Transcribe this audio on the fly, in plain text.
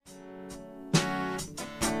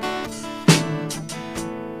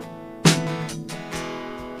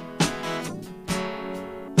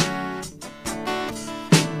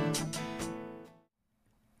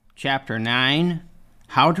Chapter 9,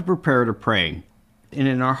 How to Prepare to Pray. And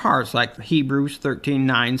in our hearts, like Hebrews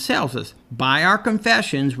 13:9 tells us, by our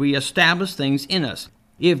confessions we establish things in us.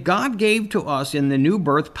 If God gave to us in the new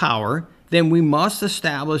birth power, then we must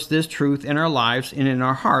establish this truth in our lives and in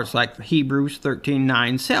our hearts, like Hebrews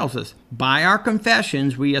 13:9 tells us. By our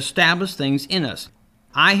confessions we establish things in us.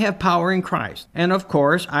 I have power in Christ, and of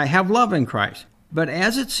course I have love in Christ. But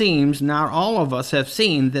as it seems, not all of us have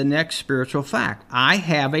seen the next spiritual fact. I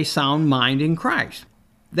have a sound mind in Christ.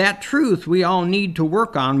 That truth we all need to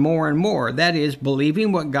work on more and more. That is,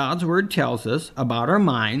 believing what God's Word tells us about our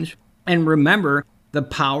minds. And remember, the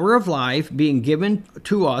power of life being given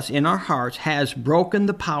to us in our hearts has broken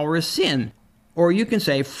the power of sin. Or you can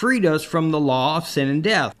say, freed us from the law of sin and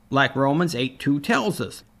death, like Romans 8:2 tells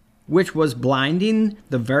us, which was blinding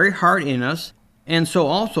the very heart in us, and so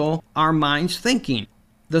also our mind's thinking.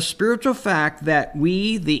 The spiritual fact that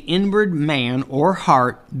we, the inward man or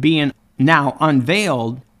heart, being now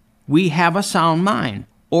unveiled, we have a sound mind,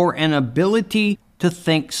 or an ability to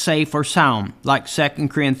think safe or sound, like 2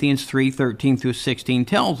 Corinthians 3:13-16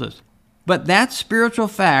 tells us. But that spiritual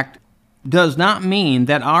fact does not mean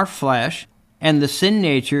that our flesh and the sin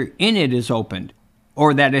nature in it is opened,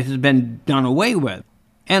 or that it has been done away with.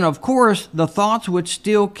 And of course, the thoughts which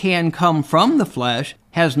still can come from the flesh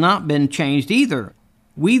has not been changed either.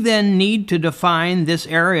 We then need to define this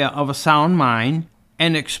area of a sound mind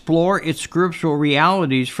and explore its scriptural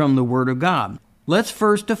realities from the Word of God. Let's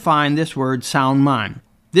first define this word sound mind.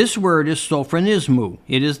 This word is sophronismou.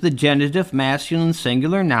 It is the genitive masculine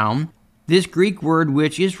singular noun. This Greek word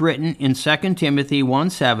which is written in 2 Timothy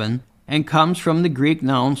 1:7 and comes from the Greek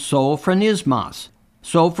noun sophronismos.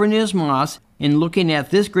 Sophronismos, in looking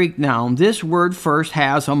at this Greek noun, this word first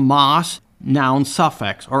has a mos noun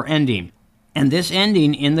suffix or ending. And this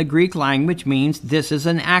ending in the Greek language means this is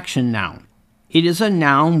an action noun. It is a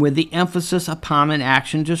noun with the emphasis upon an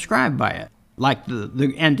action described by it, like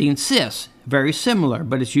the ending cis, very similar,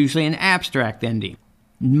 but it's usually an abstract ending.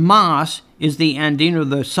 Mos is the ending or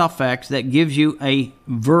the suffix that gives you a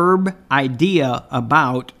verb idea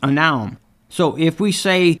about a noun. So if we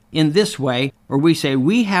say in this way, or we say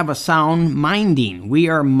we have a sound minding, we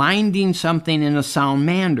are minding something in a sound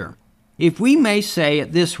manner. If we may say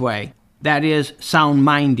it this way, that is sound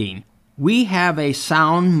minding, we have a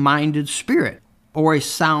sound-minded spirit or a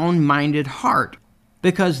sound-minded heart,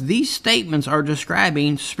 because these statements are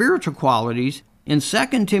describing spiritual qualities. In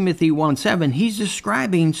 2 Timothy 1:7, he's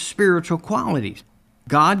describing spiritual qualities.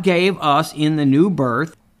 God gave us in the new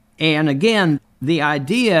birth, and again, the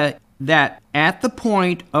idea that at the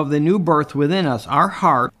point of the new birth within us, our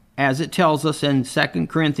heart, as it tells us in 2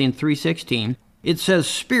 Corinthians 3:16, it says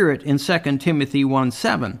spirit in 2 Timothy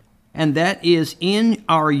 1:7, and that is in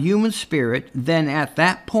our human spirit, then at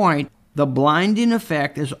that point, the blinding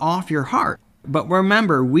effect is off your heart. But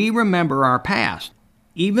remember, we remember our past.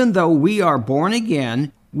 Even though we are born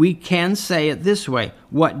again, we can say it this way,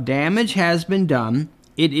 what damage has been done,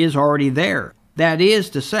 it is already there. That is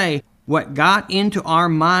to say, what got into our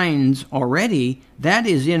minds already, that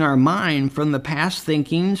is in our mind from the past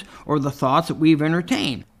thinkings or the thoughts that we've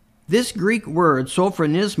entertained. This Greek word,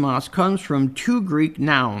 sophronismos, comes from two Greek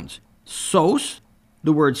nouns, sos,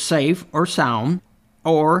 the word safe or sound,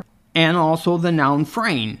 and also the noun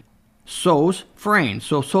phrein, sos, phrein.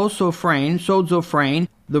 So sophrein, sozophrein,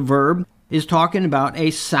 the verb, is talking about a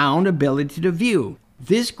sound ability to view.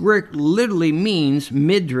 This Greek literally means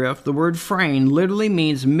midriff. The word phrein literally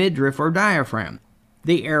means midriff or diaphragm,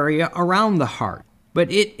 the area around the heart.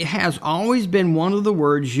 But it has always been one of the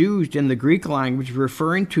words used in the Greek language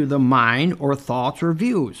referring to the mind or thoughts or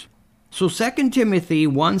views. So 2 Timothy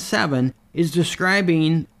 1:7 is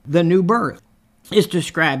describing the new birth. It's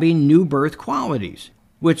describing new birth qualities,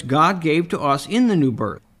 which God gave to us in the new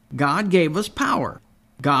birth. God gave us power.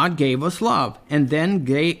 God gave us love, and then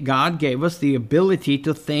God gave us the ability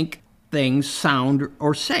to think things sound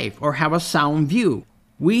or safe, or have a sound view.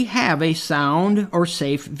 We have a sound or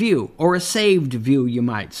safe view, or a saved view, you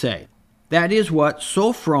might say. That is what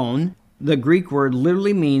sophron, the Greek word,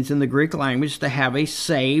 literally means in the Greek language, to have a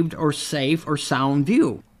saved or safe or sound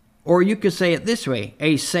view. Or you could say it this way,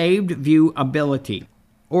 a saved view ability,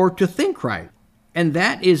 or to think right. And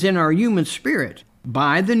that is in our human spirit.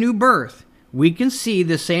 By the new birth, we can see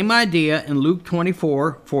the same idea in Luke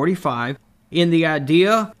 24:45 in the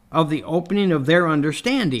idea of the opening of their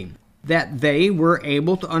understanding, that they were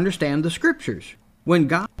able to understand the Scriptures. When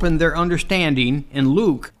God opened their understanding in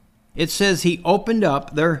Luke, it says he opened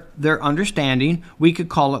up their understanding. We could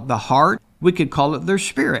call it the heart, we could call it their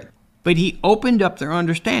spirit. But he opened up their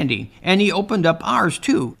understanding, and he opened up ours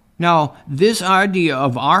too. Now, this idea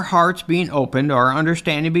of our hearts being opened, our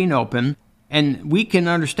understanding being open, and we can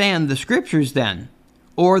understand the Scriptures then,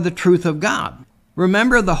 or the truth of God.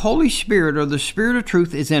 Remember, the Holy Spirit, or the Spirit of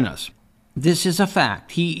truth, is in us. This is a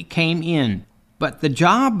fact. He came in. But the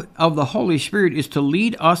job of the Holy Spirit is to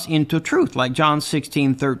lead us into truth, like John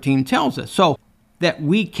 16:13 tells us, so that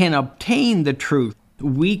we can obtain the truth.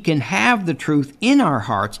 We can have the truth in our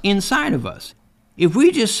hearts, inside of us. If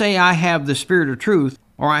we just say, I have the Spirit of truth,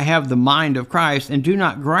 or I have the mind of Christ, and do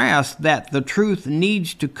not grasp that the truth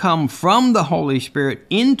needs to come from the Holy Spirit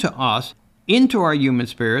into us, into our human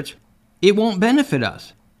spirits, it won't benefit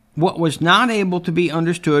us. What was not able to be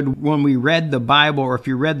understood when we read the Bible, or if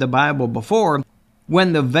you read the Bible before,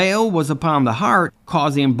 when the veil was upon the heart,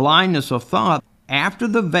 causing blindness of thought, after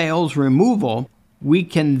the veil's removal, we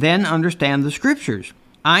can then understand the Scriptures.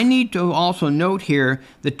 I need to also note here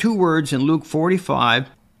the two words in Luke 45.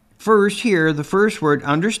 First here, the first word,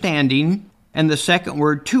 understanding, and the second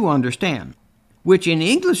word, to understand, which in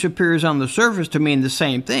English appears on the surface to mean the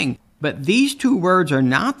same thing, but these two words are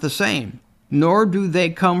not the same, nor do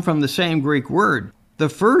they come from the same Greek word. The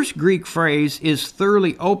first Greek phrase is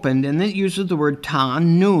thoroughly opened, and it uses the word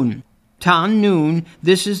ton nun. Ton nun,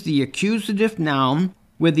 this is the accusative noun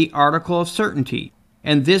with the article of certainty,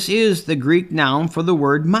 and this is the Greek noun for the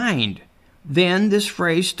word mind. Then this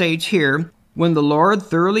phrase states here, when the Lord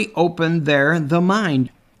thoroughly opened the mind.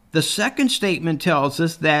 The second statement tells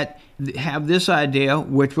us that have this idea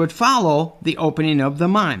which would follow the opening of the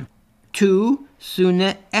mind.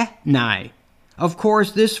 Ch.9d. Of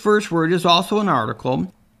course, this first word is also an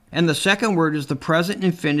article, and the second word is the present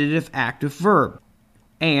infinitive active verb.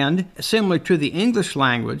 And, similar to the English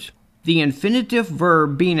language, the infinitive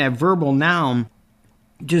verb, being a verbal noun,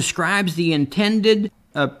 describes the intended,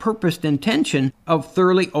 purposed intention of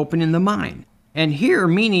thoroughly opening the mind. And here,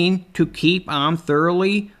 meaning to keep on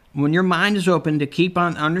thoroughly, when your mind is open, to keep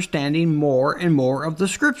on understanding more and more of the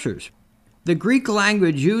Scriptures. The Greek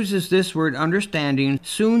language uses this word understanding,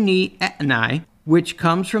 Ch.9d, which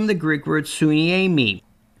comes from the Greek word suniemi,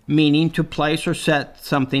 meaning to place or set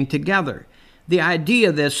something together. The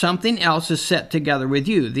idea that something else is set together with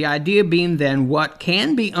you. The idea being then what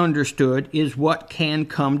can be understood is what can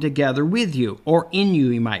come together with you, or in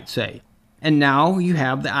you, you might say. And now you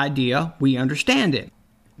have the idea, we understand it.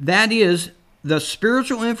 That is, the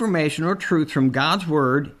spiritual information or truth from God's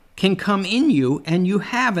Word can come in you, and you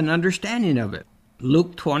have an understanding of it.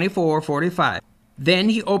 Luke 24:45. Then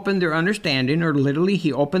he opened their understanding, or literally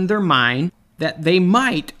he opened their mind, that they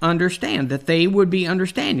might understand, that they would be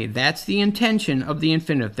understanding. That's the intention of the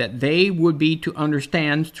infinitive, that they would be to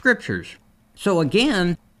understand Scriptures. So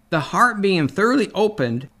again, the heart being thoroughly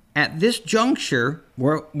opened at this juncture,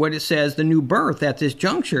 where what it says, the new birth at this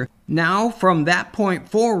juncture, now from that point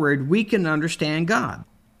forward, we can understand God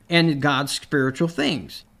and God's spiritual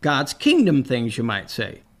things, God's kingdom things, you might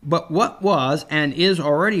say. But what was and is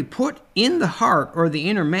already put in the heart, or the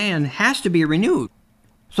inner man, has to be renewed.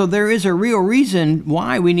 So there is a real reason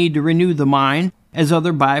why we need to renew the mind, as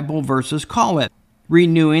other Bible verses call it.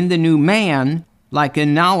 Renewing the new man, like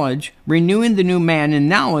in knowledge, renewing the new man in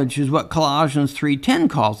knowledge is what Colossians 3:10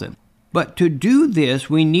 calls it. But to do this,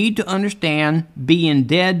 we need to understand being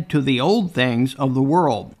dead to the old things of the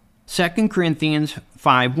world. 2 Corinthians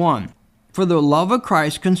 5:1. For the love of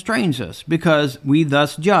Christ constrains us, because we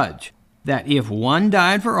thus judge, that if one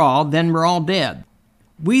died for all, then we're all dead.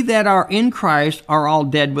 We that are in Christ are all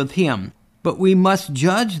dead with him. But we must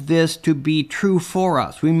judge this to be true for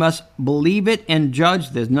us. We must believe it and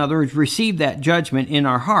judge this. In other words, receive that judgment in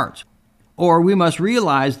our hearts. Or we must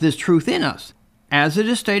realize this truth in us. As it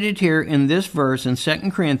is stated here in this verse in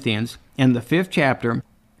 2 Corinthians, in the 5th chapter,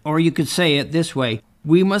 or you could say it this way,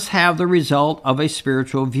 we must have the result of a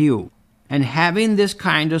spiritual view. And having this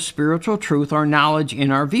kind of spiritual truth or knowledge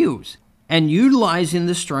in our views, and utilizing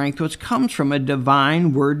the strength which comes from a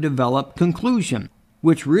divine word-developed conclusion,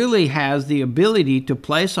 which really has the ability to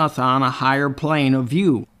place us on a higher plane of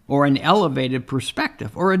view, or an elevated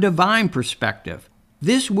perspective, or a divine perspective.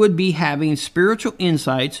 This would be having spiritual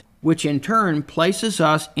insights, which in turn places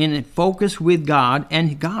us in focus with God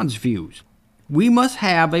and God's views. We must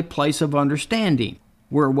have a place of understanding,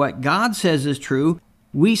 where what God says is true,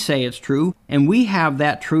 we say it's true, and we have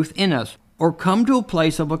that truth in us, or come to a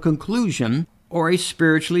place of a conclusion, or a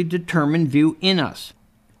spiritually determined view in us.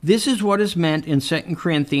 This is what is meant in 2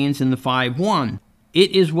 Corinthians in the 5:1.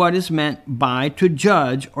 It is what is meant by to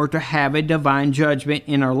judge, or to have a divine judgment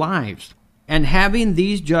in our lives, and having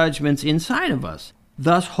these judgments inside of us,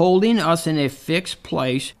 thus holding us in a fixed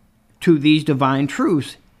place to these divine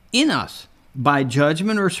truths in us by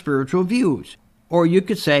judgment or spiritual views. or you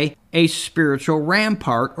could say a spiritual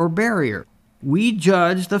rampart or barrier. We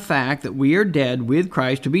judge the fact that we are dead with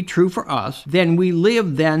Christ to be true for us, then we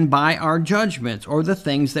live then by our judgments, or the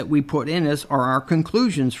things that we put in us, or our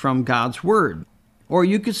conclusions from God's Word. Or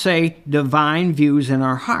you could say divine views in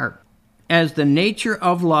our heart. As the nature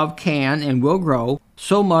of love can and will grow,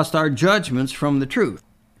 so must our judgments from the truth.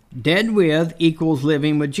 Dead with equals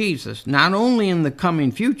living with Jesus, not only in the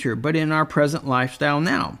coming future, but in our present lifestyle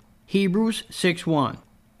now. Hebrews 6:1.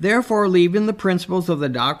 Therefore, leaving the principles of the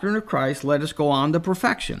doctrine of Christ, let us go on to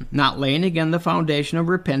perfection, not laying again the foundation of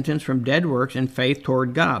repentance from dead works and faith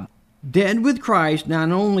toward God. Dead with Christ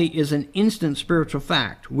not only is an instant spiritual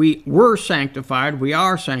fact. We were sanctified, we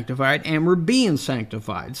are sanctified, and we're being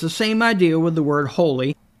sanctified. It's the same idea with the word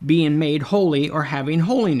holy, being made holy or having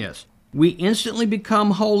holiness. We instantly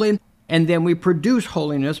become holy, and then we produce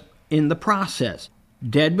holiness in the process.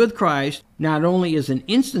 Dead with Christ not only is an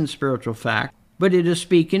instant spiritual fact, but it is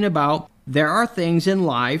speaking about there are things in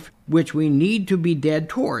life which we need to be dead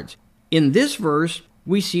towards. In this verse,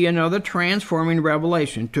 we see another transforming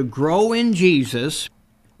revelation. To grow in Jesus,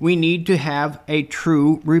 we need to have a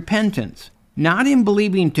true repentance, not in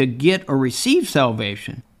believing to get or receive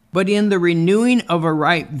salvation, but in the renewing of a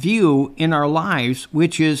right view in our lives,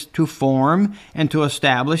 which is to form and to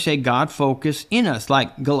establish a God focus in us,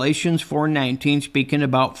 like Galatians 4:19 speaking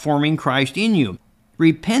about forming Christ in you.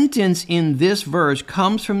 Repentance in this verse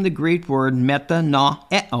comes from the Greek word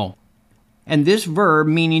metanoeo, and this verb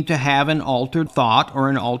meaning to have an altered thought or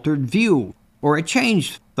an altered view or a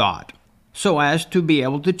changed thought, so as to be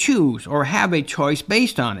able to choose or have a choice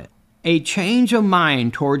based on it, a change of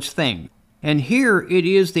mind towards things. And here it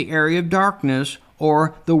is the area of darkness,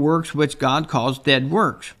 or the works which God calls dead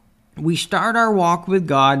works. We start our walk with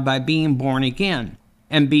God by being born again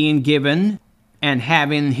and being given and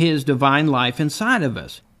having His divine life inside of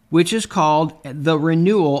us, which is called the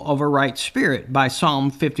renewal of a right spirit by Psalm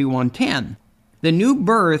 51:10. The new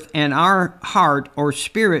birth and our heart or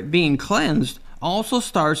spirit being cleansed also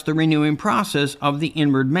starts the renewing process of the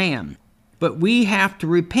inward man. But we have to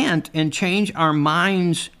repent and change our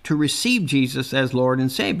minds to receive Jesus as Lord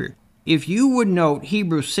and Savior. If you would note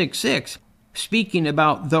Hebrews 6:6, speaking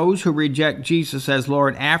about those who reject Jesus as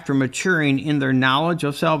Lord after maturing in their knowledge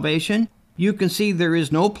of salvation, you can see there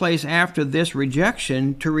is no place after this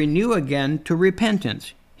rejection to renew again to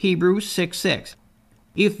repentance. Hebrews 6:6.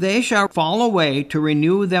 If they shall fall away, to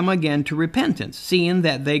renew them again to repentance, seeing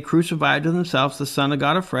that they crucified to themselves the Son of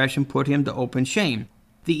God afresh and put him to open shame.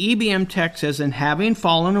 The EBM text says, and having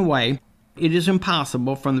fallen away, it is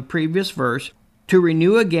impossible from the previous verse to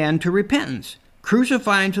renew again to repentance,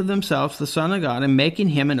 crucifying to themselves the Son of God and making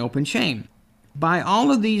him an open shame. By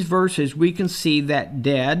all of these verses, we can see that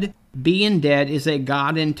being dead is a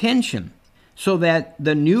God intention, so that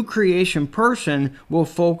the new creation person will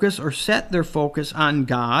focus or set their focus on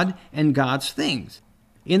God and God's things.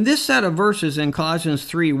 In this set of verses in Colossians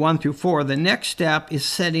 3:1-4, the next step is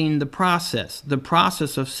setting the process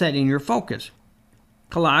of setting your focus.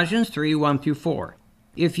 Colossians 3:1-4.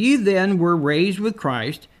 If ye then were raised with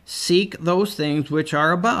Christ, seek those things which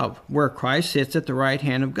are above, where Christ sits at the right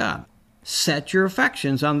hand of God. Set your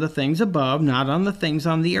affections on the things above, not on the things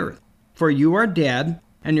on the earth. For you are dead,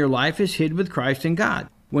 and your life is hid with Christ in God.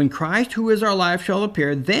 When Christ, who is our life, shall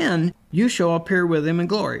appear, then you shall appear with him in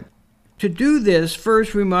glory. To do this,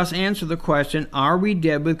 first we must answer the question, are we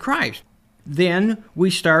dead with Christ? Then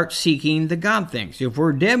we start seeking the God things. If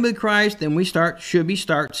we're dead with Christ, then we should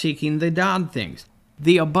start seeking the God things,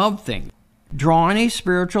 the above things, drawing a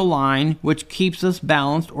spiritual line which keeps us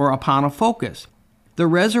balanced or upon a focus. The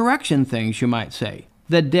resurrection things, you might say,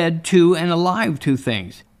 the dead to and alive to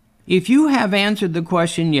things. If you have answered the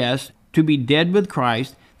question yes, to be dead with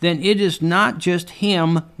Christ, then it is not just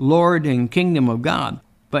Him, Lord and Kingdom of God,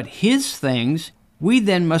 but His things. We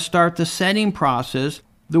then must start the setting process.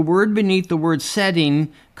 The word beneath the word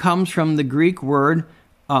setting comes from the Greek word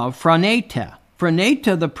phroneta.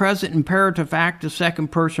 Phroneta, the present imperative active second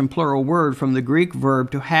person plural word from the Greek verb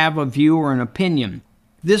to have a view or an opinion.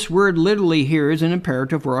 This word literally here is an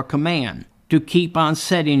imperative or a command. To keep on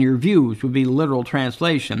setting your views would be literal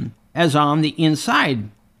translation, as on the inside,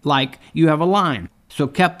 like you have a line. So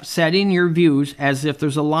kept setting your views as if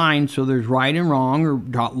there's a line, so there's right and wrong, or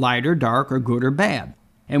light or dark, or good or bad.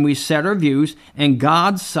 And we set our views and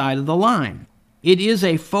God's side of the line. It is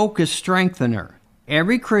a focus strengthener.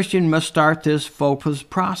 Every Christian must start this focus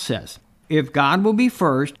process. If God will be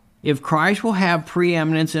first, if Christ will have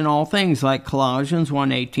preeminence in all things, like Colossians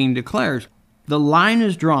 1:18 declares, the line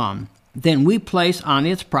is drawn. Then we place on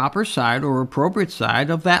its proper side or appropriate side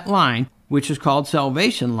of that line, which is called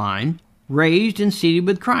salvation line, raised and seated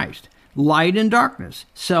with Christ. light and darkness.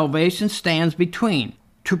 Salvation stands between.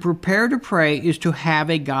 To prepare to pray is to have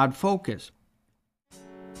a God focus.